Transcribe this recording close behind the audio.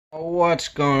What's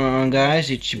going on,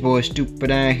 guys? It's your boy Stupid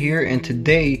Eye here, and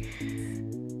today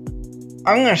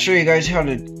I'm gonna show you guys how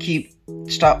to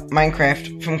stop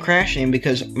Minecraft from crashing,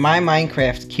 because my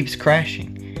Minecraft keeps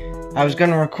crashing. I was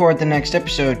gonna record the next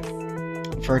episode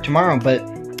for tomorrow, but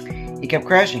it kept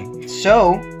crashing.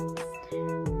 So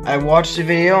I watched a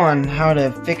video on how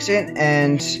to fix it,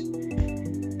 and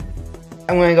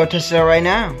I'm gonna go test it out right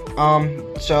now.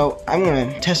 So I'm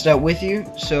gonna test it out with you.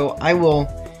 So I will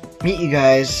meet you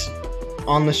guys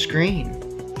on the screen.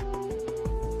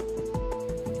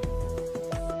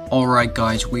 Alright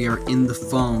guys, we are in the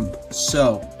phone.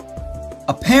 So,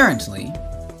 apparently,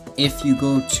 if you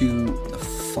go to the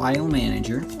file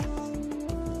manager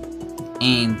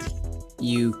and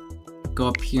you go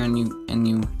up here and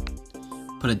you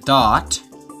put a dot,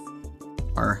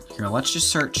 or here, let's just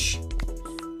search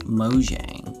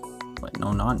Mojang. Wait, no,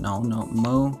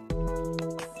 Mojang.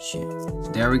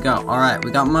 There we go. Alright, we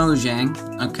got Mojang,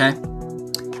 okay?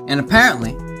 And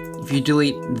apparently, if you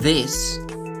delete this,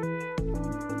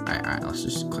 alright, let's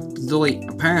just click delete.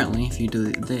 Apparently, if you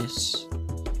delete this,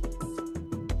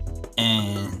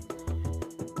 and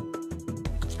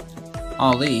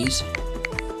all these,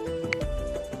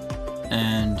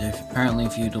 and apparently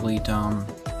if you delete,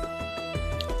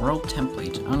 world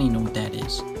templates, I don't even know what that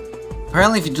is.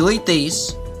 Apparently, if you delete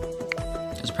these,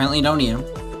 because apparently you don't need them,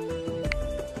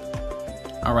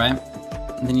 alright,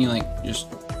 then you just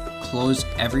close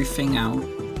everything out.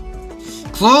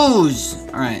 Close!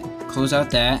 Alright, close out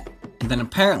that. And then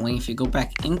apparently, if you go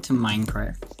back into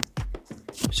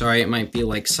Minecraft, sorry, it might be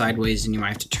sideways and you might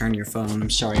have to turn your phone. I'm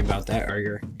sorry about that, or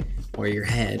your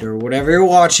head, or whatever you're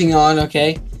watching on,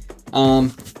 okay?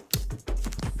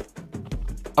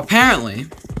 Apparently,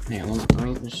 here, let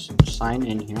me just sign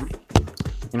in here.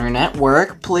 Internet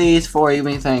work, please, for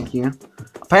you, thank you.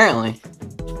 Apparently,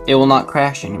 it will not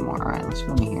crash anymore. Alright, let's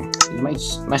go in here.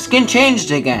 My skin changed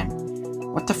again.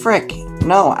 What the frick?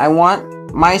 No, I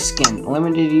want my skin.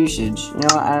 Limited usage. You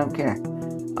know what? I don't care.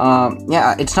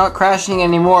 Yeah, it's not crashing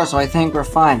anymore, so I think we're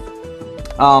fine.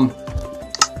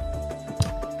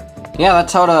 Yeah,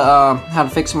 that's how to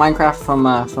fix Minecraft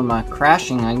from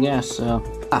crashing, I guess. So,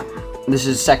 this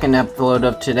is the second upload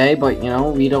of today, but you know,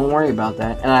 we don't worry about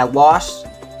that. And I lost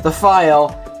the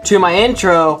file to my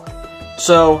intro,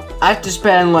 so I have to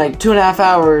spend 2.5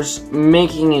 hours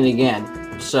making it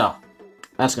again. So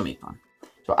that's gonna be fun.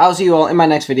 So I'll see you all in my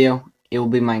next video. It will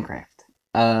be Minecraft.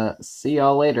 See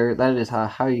y'all later. That is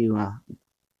how you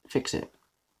fix it.